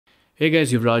Hey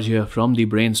guys, Yuvraj here from the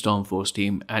Brainstorm Force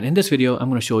team, and in this video I'm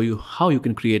going to show you how you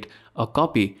can create a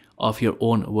copy of your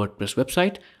own WordPress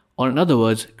website, or in other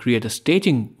words, create a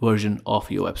staging version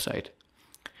of your website.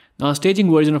 Now, a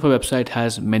staging version of a website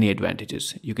has many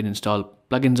advantages. You can install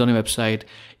plugins on your website,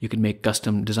 you can make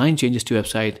custom design changes to your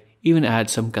website, even add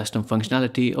some custom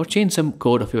functionality or change some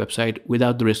code of your website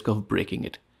without the risk of breaking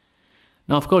it.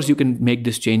 Now, of course, you can make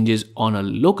these changes on a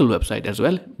local website as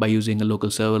well by using a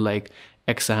local server like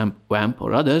XAMPP, WAMP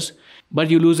or others, but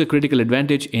you lose a critical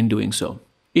advantage in doing so.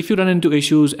 If you run into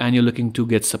issues and you're looking to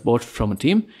get support from a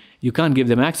team, you can't give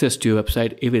them access to your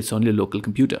website if it's on your local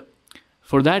computer.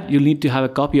 For that, you'll need to have a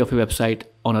copy of your website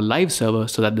on a live server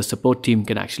so that the support team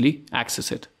can actually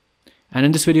access it. And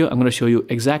in this video, I'm going to show you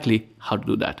exactly how to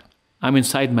do that. I'm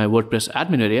inside my WordPress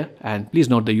admin area, and please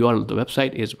note the URL of the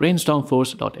website is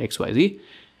brainstormforce.xyz.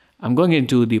 I'm going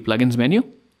into the plugins menu.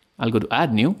 I'll go to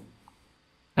add new,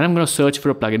 and I'm going to search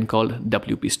for a plugin called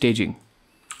WP Staging.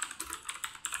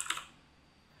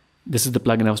 This is the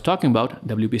plugin I was talking about,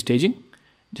 WP Staging.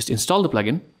 Just install the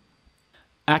plugin,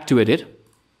 activate it.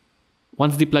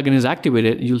 Once the plugin is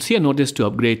activated, you'll see a notice to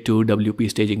upgrade to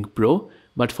WP Staging Pro.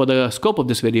 But for the scope of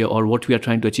this video, or what we are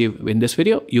trying to achieve in this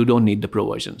video, you don't need the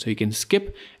Pro version. So you can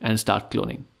skip and start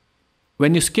cloning.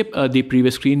 When you skip the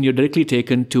previous screen, you're directly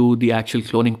taken to the actual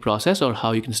cloning process, or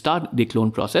how you can start the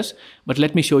clone process. But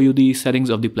let me show you the settings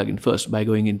of the plugin first by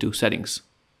going into settings.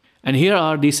 And here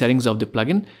are the settings of the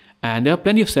plugin. And there are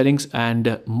plenty of settings,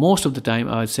 and most of the time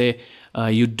I would say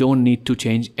you don't need to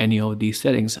change any of these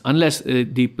settings. Unless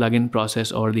the plugin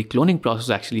process or the cloning process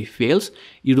actually fails,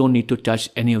 you don't need to touch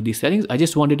any of these settings. I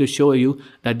just wanted to show you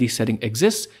that this setting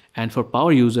exists, and for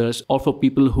power users or for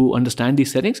people who understand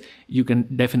these settings, you can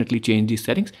definitely change these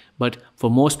settings. But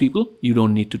for most people, you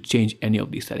don't need to change any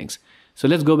of these settings. So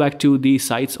let's go back to the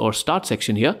sites or start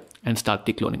section here and start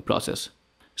the cloning process.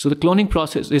 So the cloning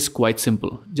process is quite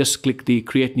simple. Just click the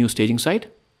create new staging site.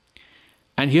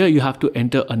 And here you have to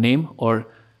enter a name or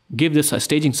give this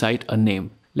staging site a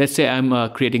name. Let's say I'm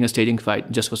creating a staging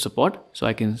site just for support. So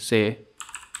I can say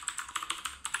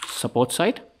support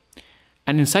site.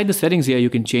 And inside the settings here, you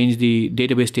can change the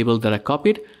database tables that are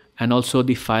copied and also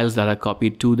the files that are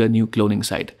copied to the new cloning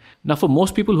site. Now, for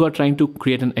most people who are trying to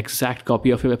create an exact copy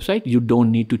of your website, you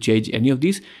don't need to change any of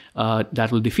these.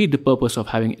 That will defeat the purpose of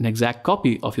having an exact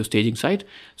copy of your staging site.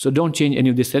 So don't change any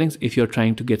of these settings if you're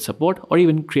trying to get support or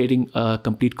even creating a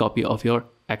complete copy of your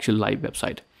actual live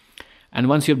website. And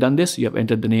once you've done this, you have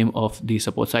entered the name of the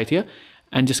support site here,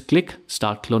 and just click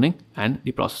start cloning and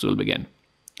the process will begin.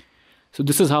 So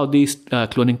this is how the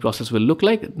cloning process will look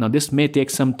like. Now, this may take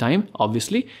some time,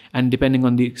 obviously, and depending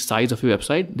on the size of your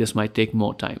website, this might take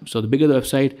more time. So the bigger the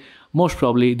website, most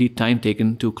probably the time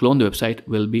taken to clone the website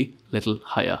will be a little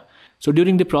higher. So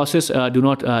during the process, do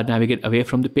not navigate away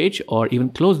from the page or even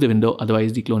close the window,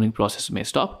 otherwise the cloning process may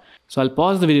stop. So I'll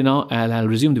pause the video now and I'll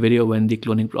resume the video when the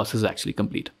cloning process is actually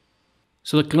complete.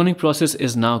 So the cloning process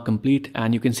is now complete,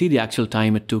 and you can see the actual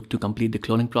time it took to complete the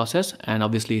cloning process. And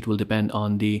obviously it will depend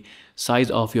on the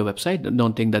size of your website.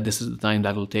 Don't think that this is the time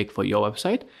that will take for your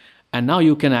website. And now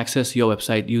you can access your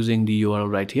website using the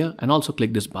URL right here, and also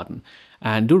click this button.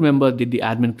 And do remember that the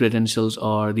admin credentials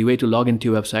or the way to log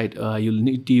into your website, you'll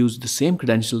need to use the same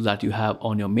credentials that you have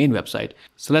on your main website.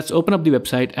 So let's open up the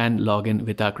website and log in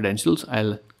with our credentials.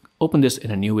 I'll open this in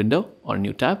a new window or a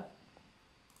new tab.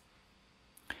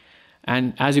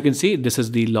 And as you can see, this is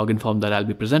the login form that I'll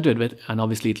be presented with. And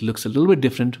obviously it looks a little bit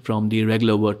different from the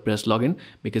regular WordPress login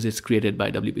because it's created by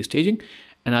WP Staging.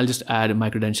 And I'll just add my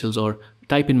credentials or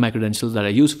type in my credentials that I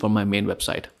use for my main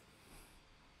website.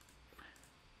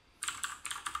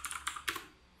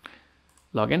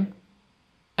 Login.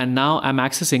 And now I'm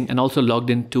accessing and also logged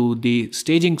into the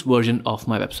staging version of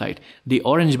my website. The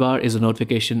orange bar is a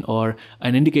notification or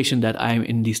an indication that I'm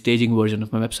in the staging version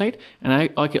of my website. And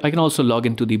I can also log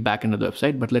into the backend of the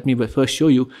website, but let me first show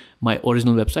you my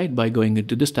original website by going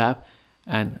into this tab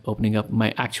and opening up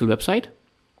my actual website.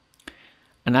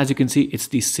 And as you can see, it's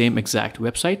the same exact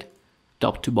website,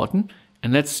 top to bottom.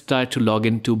 And let's try to log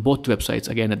into both websites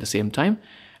again at the same time.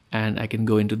 And I can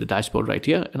go into the dashboard right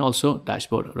here and also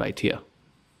dashboard right here.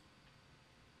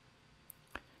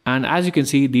 And as you can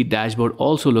see, the dashboard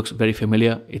also looks very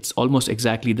familiar. It's almost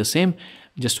exactly the same,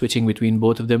 just switching between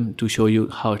both of them to show you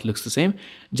how it looks the same.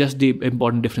 Just the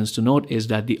important difference to note is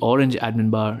that the orange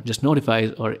admin bar just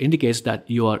notifies or indicates that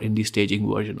you are in the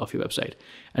staging version of your website.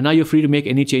 And now you're free to make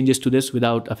any changes to this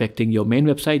without affecting your main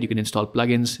website. You can install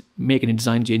plugins, make any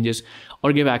design changes,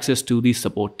 or give access to the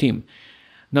support team.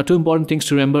 Now, two important things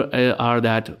to remember are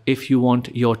that if you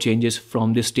want your changes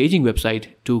from this staging website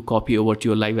to copy over to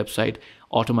your live website,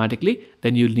 automatically,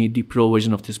 then you'll need the pro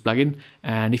version of this plugin.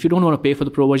 And if you don't want to pay for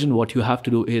the pro version, what you have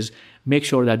to do is make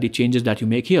sure that the changes that you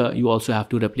make here, you also have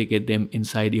to replicate them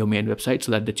inside your main website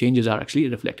so that the changes are actually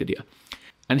reflected here.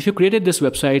 And if you created this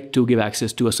website to give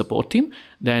access to a support team,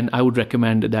 then I would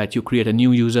recommend that you create a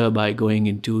new user by going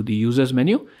into the users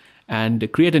menu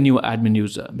and create a new admin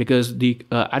user, because the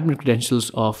admin credentials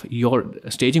of your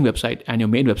staging website and your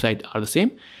main website are the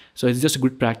same. So it's just a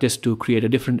good practice to create a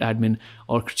different admin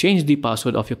or change the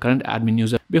password of your current admin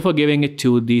user before giving it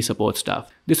to the support staff.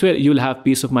 This way you'll have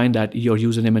peace of mind that your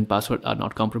username and password are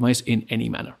not compromised in any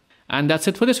manner. And that's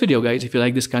it for this video, guys. If you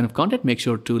like this kind of content, make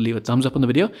sure to leave a thumbs up on the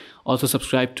video. Also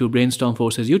subscribe to Brainstorm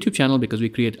Force's YouTube channel, because we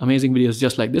create amazing videos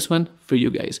just like this one for you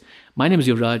guys. My name is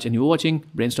Yuvraj and you're watching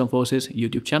Brainstorm Force's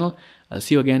YouTube channel. I'll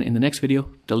see you again in the next video.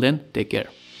 Till then, take care.